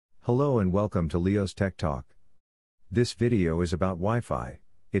Hello and welcome to Leo's Tech Talk. This video is about Wi-Fi,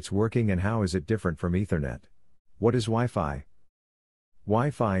 its working and how is it different from Ethernet. What is Wi-Fi?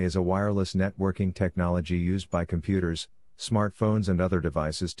 Wi-Fi is a wireless networking technology used by computers, smartphones and other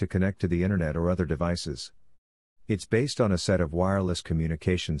devices to connect to the internet or other devices. It's based on a set of wireless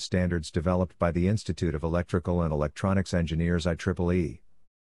communication standards developed by the Institute of Electrical and Electronics Engineers IEEE.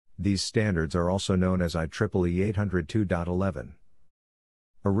 These standards are also known as IEEE 802.11.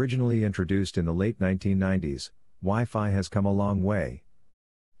 Originally introduced in the late 1990s, Wi-Fi has come a long way.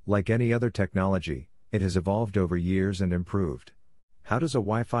 Like any other technology, it has evolved over years and improved. How does a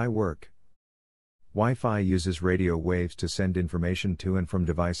Wi-Fi work? Wi-Fi uses radio waves to send information to and from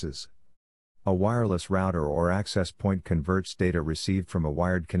devices. A wireless router or access point converts data received from a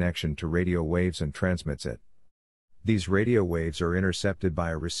wired connection to radio waves and transmits it. These radio waves are intercepted by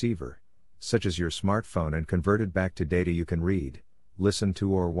a receiver, such as your smartphone, and converted back to data you can read, listen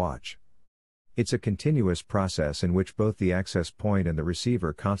to or watch. It's a continuous process in which both the access point and the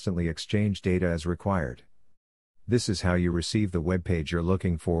receiver constantly exchange data as required. This is how you receive the web page you're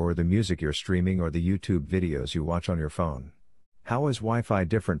looking for, or the music you're streaming, or the YouTube videos you watch on your phone. How is Wi-Fi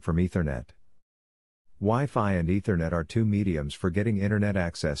different from Ethernet? Wi-Fi and Ethernet are two mediums for getting internet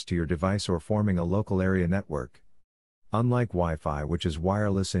access to your device or forming a local area network. Unlike Wi-Fi, which is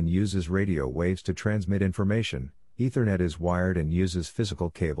wireless and uses radio waves to transmit information, Ethernet is wired and uses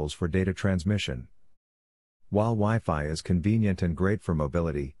physical cables for data transmission. While Wi-Fi is convenient and great for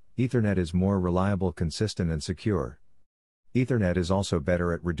mobility, Ethernet is more reliable, consistent and secure. Ethernet is also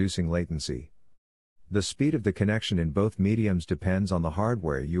better at reducing latency. The speed of the connection in both mediums depends on the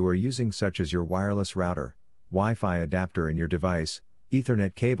hardware you are using, such as your wireless router, Wi-Fi adapter in your device,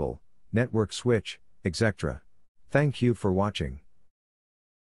 Ethernet cable, network switch, etc. Thank you for watching.